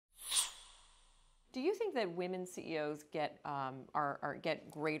Do you think that women CEOs get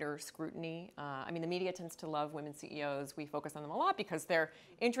get greater scrutiny? I mean, the media tends to love women CEOs. We focus on them a lot because they're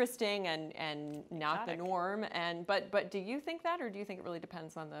interesting and not the norm. But do you think that, or do you think it really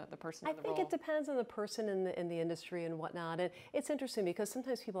depends on the person in the role? I think it depends on the person in the industry and whatnot. And it's interesting because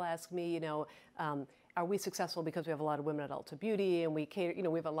sometimes people ask me, are we successful because we have a lot of women at Ulta Beauty and we cater,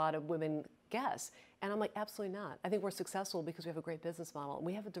 we have a lot of women guests? And I'm like, absolutely not. I think we're successful because we have a great business model. And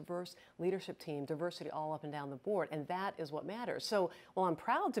we have a diverse leadership team, diversity all up and down the board, and that is what matters. So while I'm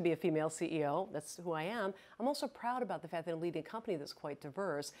proud to be a female CEO, that's who I am, I'm also proud about the fact that I'm leading a company that's quite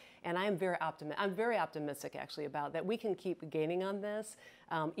diverse. And I'm very optimistic actually about that we can keep gaining on this,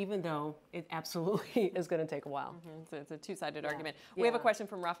 even though it absolutely is going to take a while. Mm-hmm. So it's a two-sided argument. We have a question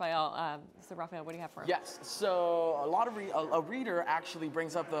from Raphael. So Raphael, what do you have for him? Yes, so a reader actually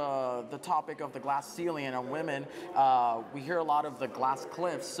brings up the topic of the glass ceiling and on women. We hear a lot of the glass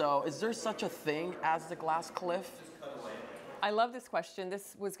cliff. So is there such a thing as the glass cliff? I love this question.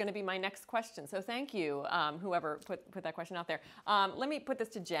 This was going to be my next question. So thank you, whoever put that question out there. Let me put this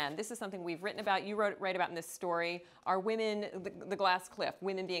to Jen. This is something we've written about. You write about in this story. Are women, the glass cliff,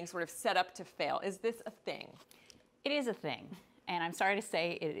 women being sort of set up to fail? Is this a thing? It is a thing. And I'm sorry to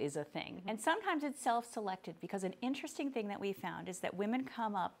say it is a thing. And sometimes it's self-selected, because an interesting thing that we found is that women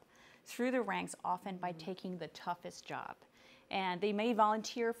come up through the ranks often by taking the toughest job. And they may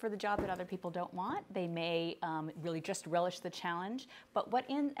volunteer for the job that other people don't want. They may really just relish the challenge. But what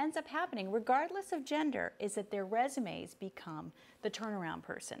ends up happening, regardless of gender, is that their resumes become the turnaround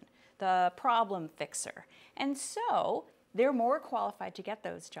person, the problem fixer. And so they're more qualified to get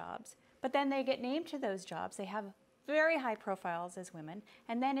those jobs. But then they get named to those jobs. They have very high profiles as women.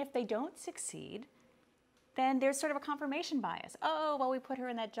 And then if they don't succeed, then there's sort of a confirmation bias. Oh, well, we put her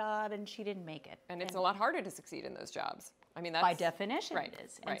in that job and she didn't make it. And it's a lot harder to succeed in those jobs. I mean, that's... By definition, it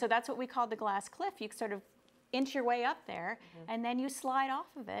is. And so that's what we call the glass cliff. You sort of inch your way up there, and then you slide off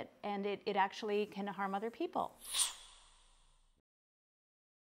of it, and it actually can harm other people.